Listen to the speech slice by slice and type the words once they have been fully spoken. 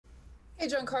Hey,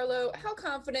 Giancarlo, how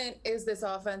confident is this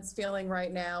offense feeling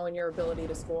right now in your ability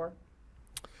to score?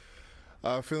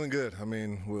 Feeling good. I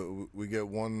mean, we get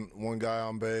one guy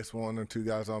on base, one or two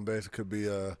guys on base. It could be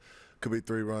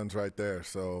 3 runs right there.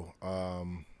 So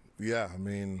yeah, I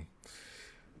mean,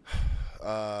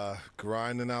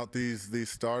 grinding out these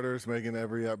starters, making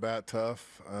every at bat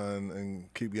tough,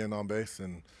 and keep getting on base,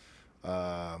 and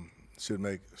should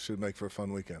make for a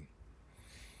fun weekend.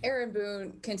 Aaron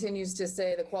Boone continues to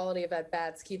say the quality of at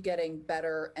bats keep getting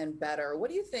better and better.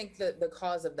 What do you think the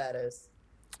cause of that is?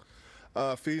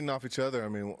 Feeding off each other. I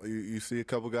mean, you see a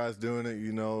couple guys doing it.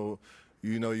 You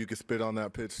can spit on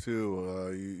that pitch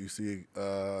too. You see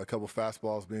a couple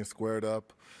fastballs being squared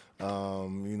up.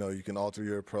 You can alter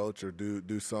your approach or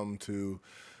do something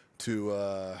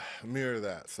to mirror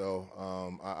that.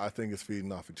 So I think it's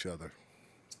feeding off each other.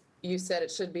 You said it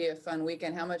should be a fun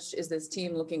weekend. How much is this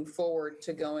team looking forward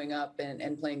to going up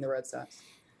and playing the Red Sox?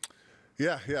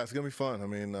 Yeah, it's gonna be fun. I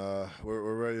mean,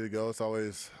 we're ready to go. It's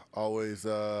always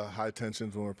high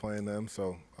tensions when we're playing them,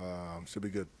 so should be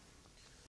good.